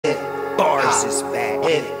is back.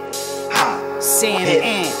 Sam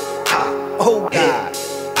and oh God,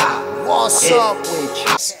 what's up with you?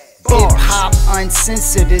 Hip Hop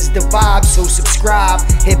Uncensored is the vibe, so subscribe.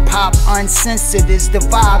 Hip Hop Uncensored is the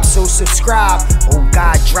vibe, so subscribe. Oh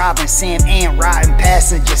God, driving Sam and riding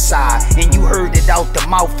passenger side, and you heard it out the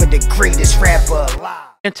mouth of the greatest rapper alive.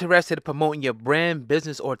 Interested in promoting your brand,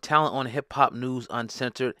 business, or talent on Hip Hop News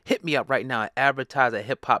Uncensored? Hit me up right now at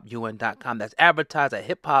advertise@hiphopun.com. That's advertise at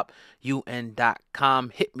hiphopun.com.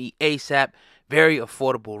 Hit me ASAP. Very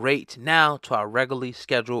affordable rates. Now to our regularly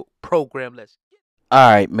scheduled program.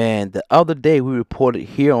 Alright, man. The other day we reported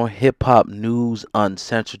here on Hip Hop News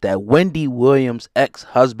Uncensored that Wendy Williams'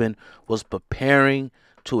 ex-husband was preparing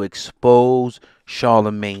to expose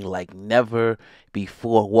Charlamagne like never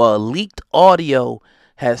before. Well, leaked audio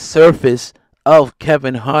has surfaced of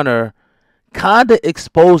Kevin Hunter kinda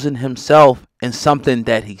exposing himself in something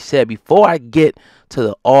that he said. Before I get to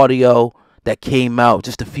the audio that came out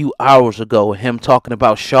just a few hours ago, him talking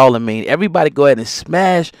about Charlamagne, everybody go ahead and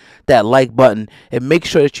smash that like button and make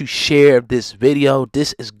sure that you share this video.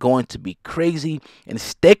 This is going to be crazy, and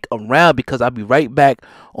stick around because I'll be right back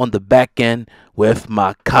on the back end with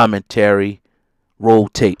my commentary. Roll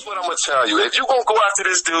tape. That's what I'm gonna tell you. If you're gonna go after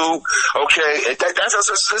this dude, okay,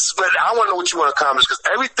 that's but I want to know what you want to accomplish, because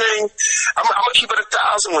everything, I'm gonna keep it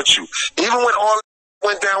 1,000 with you. Even when all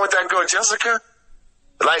went down with that girl Jessica,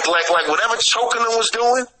 like whatever choking them was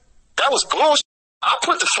doing, that was bullshit. I'll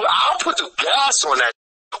put the gas on that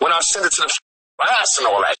when I send it to the blast and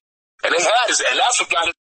all that. And they had it, and that's what got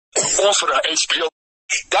it off of the HBO.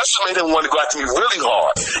 That's what made them want to go after me really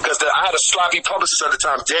hard, because I had a sloppy publicist at the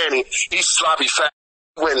time, Danny. He's sloppy fat.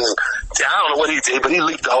 When I don't know what he did, but he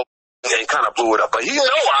leaked the whole thing and kind of blew it up. But he know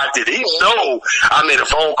I did. He know I made a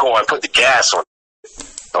phone call and put the gas on.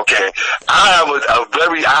 Okay,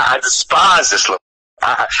 I despise this look.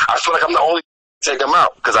 I feel like I'm the only take him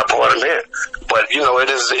out because I brought him in. But you know,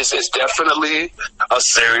 it's definitely a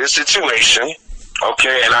serious situation.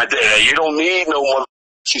 Okay, and you don't need no more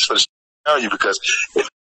she's for the tell you, because you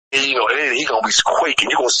know he gonna be quaking.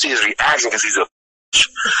 You're gonna see his reaction because he's gonna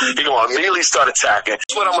immediately start attacking.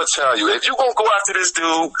 That's what I'm gonna tell you. If you're gonna go after this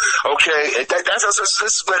dude, okay,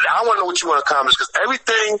 that's but I want to know what you want to accomplish, because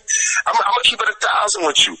everything, I'm gonna keep it 1,000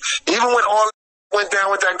 with you. Even when all went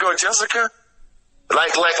down with that girl Jessica,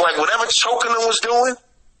 like whatever choking them was doing,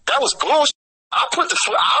 that was bullshit. I'll put the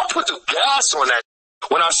gas on that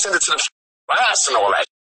when I send it to the blast and all that.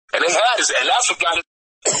 And they had it, and that's what got it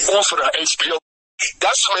off of the HBO.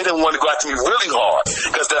 That's what made them want to go after me really hard,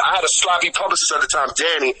 because I had a sloppy publicist at the time,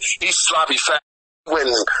 Danny. He's sloppy fat. When I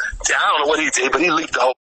don't know what he did, but he leaked the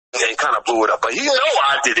whole thing and kind of blew it up. But he know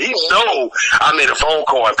I did. He know I made a phone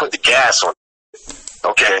call and put the gas on.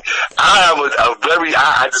 Okay,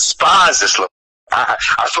 I despise this look. I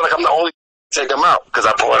feel like I'm the only take him out because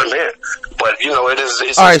I brought him in. But you know,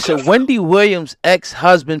 it's all right. So Wendy Williams'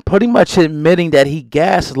 ex-husband pretty much admitting that he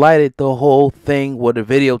gaslighted the whole thing where the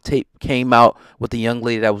videotape came out with the young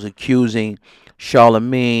lady that was accusing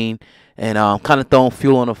Charlamagne and kind of throwing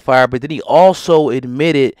fuel on the fire. But then he also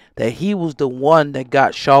admitted that he was the one that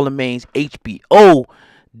got Charlamagne's HBO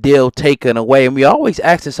deal taken away. And we always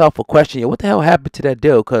ask ourselves a question, what the hell happened to that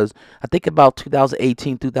deal? Because I think about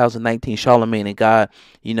 2018, 2019, Charlamagne and God,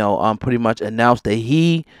 you know, pretty much announced that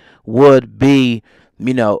he would be,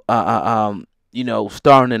 starring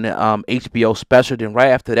in the HBO special. Then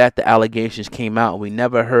right after that, the allegations came out, and we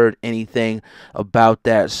never heard anything about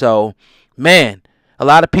that. So, man, a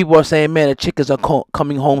lot of people are saying, man, the chickens are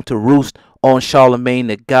coming home to roost on Charlamagne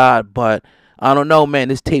the God. But I don't know, man,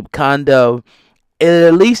 this tape kind of, it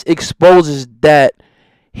at least exposes that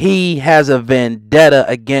he has a vendetta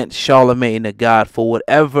against Charlamagne the God for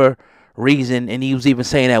whatever reason. And he was even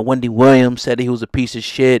saying that Wendy Williams said that he was a piece of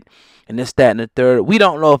shit and this, that, and the third. We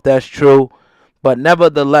don't know if that's true, but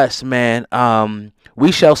nevertheless, man,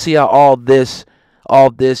 we shall see how all this,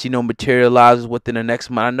 materializes within the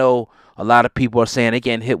next month. I know a lot of people are saying they're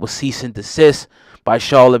getting hit with cease and desist by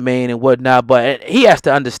Charlamagne and whatnot, but he has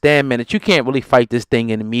to understand, man, that you can't really fight this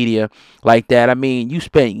thing in the media like that. I mean, you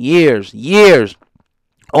spent years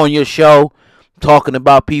on your show talking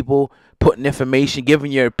about people, putting information,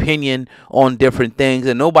 giving your opinion on different things,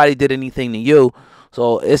 and nobody did anything to you.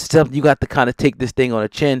 So it's something you got to kind of take this thing on the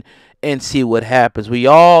chin and see what happens. We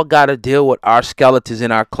all got to deal with our skeletons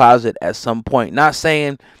in our closet at some point. Not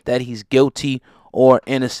saying that he's guilty or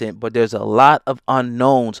innocent, but there's a lot of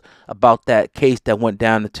unknowns about that case that went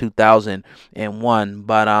down in 2001.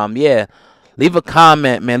 But yeah, leave a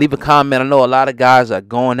comment, man. Leave a comment. I know a lot of guys are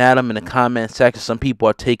going at him in the comment section. Some people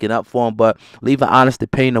are taking up for him, but leave an honest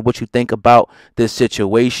opinion of what you think about this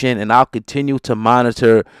situation. And I'll continue to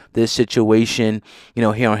monitor this situation, you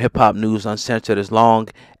know, here on Hip Hop News Uncensored as long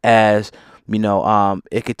as, you know,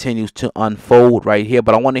 it continues to unfold right here.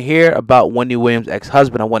 But I want to hear about Wendy Williams'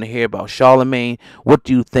 ex-husband. I want to hear about Charlamagne. What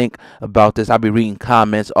do you think about this? I'll be reading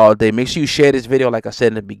comments all day. Make sure you share this video, like I said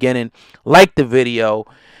in the beginning. Like the video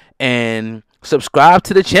and subscribe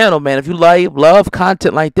to the channel, man. If you love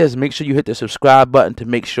content like this, make sure you hit the subscribe button to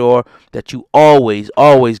make sure that you always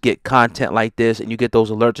get content like this and you get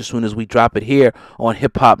those alerts as soon as we drop it here on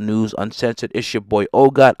Hip Hop News Uncensored. It's your boy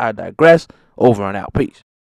OGOT. I digress. Over and out. Peace.